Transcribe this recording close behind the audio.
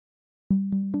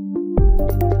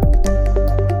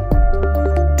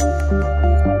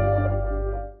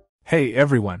Hey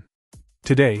everyone!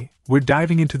 Today, we're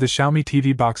diving into the Xiaomi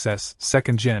TV Box S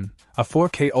 2nd Gen, a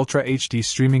 4K Ultra HD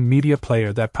streaming media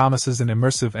player that promises an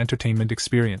immersive entertainment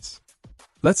experience.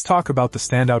 Let's talk about the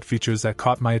standout features that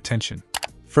caught my attention.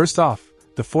 First off,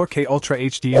 the 4K Ultra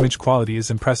HD image quality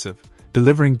is impressive,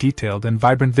 delivering detailed and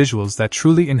vibrant visuals that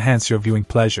truly enhance your viewing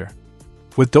pleasure.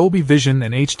 With Dolby Vision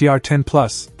and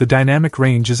HDR10+, the dynamic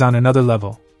range is on another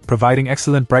level, providing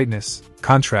excellent brightness,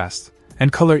 contrast,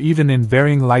 and color even in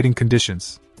varying lighting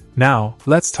conditions. Now,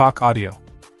 let's talk audio.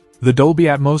 The Dolby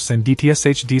Atmos and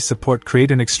DTS HD support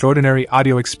create an extraordinary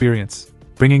audio experience,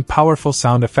 bringing powerful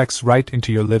sound effects right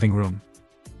into your living room.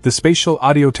 The spatial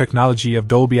audio technology of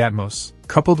Dolby Atmos,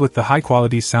 coupled with the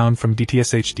high-quality sound from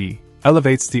DTS HD,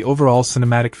 elevates the overall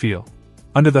cinematic feel.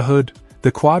 Under the hood,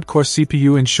 the quad-core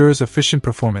CPU ensures efficient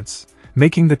performance,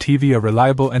 making the TV a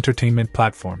reliable entertainment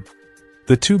platform.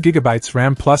 The 2GB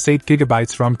RAM plus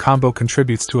 8GB ROM combo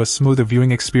contributes to a smoother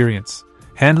viewing experience,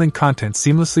 handling content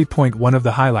seamlessly. One of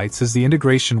the highlights is the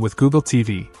integration with Google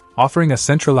TV, offering a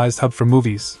centralized hub for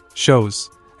movies, shows,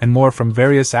 and more from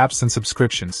various apps and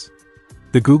subscriptions.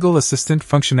 The Google Assistant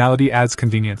functionality adds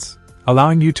convenience,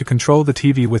 allowing you to control the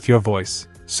TV with your voice,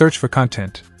 search for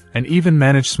content, and even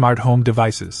manage smart home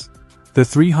devices. The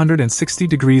 360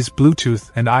 degrees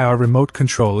Bluetooth and IR remote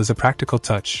control is a practical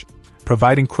touch,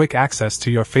 providing quick access to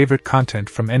your favorite content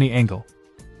from any angle.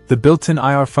 The built-in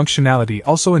IR functionality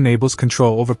also enables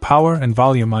control over power and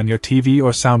volume on your TV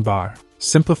or soundbar,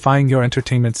 simplifying your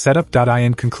entertainment setup.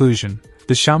 In conclusion,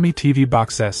 the Xiaomi TV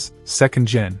Box S 2nd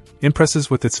Gen impresses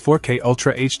with its 4K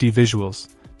Ultra HD visuals,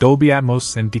 Dolby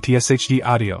Atmos and DTS HD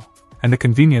audio, and the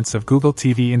convenience of Google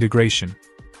TV integration.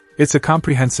 It's a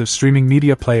comprehensive streaming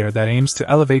media player that aims to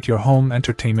elevate your home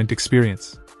entertainment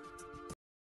experience.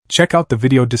 Check out the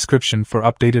video description for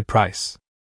updated price.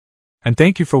 And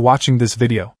thank you for watching this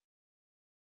video.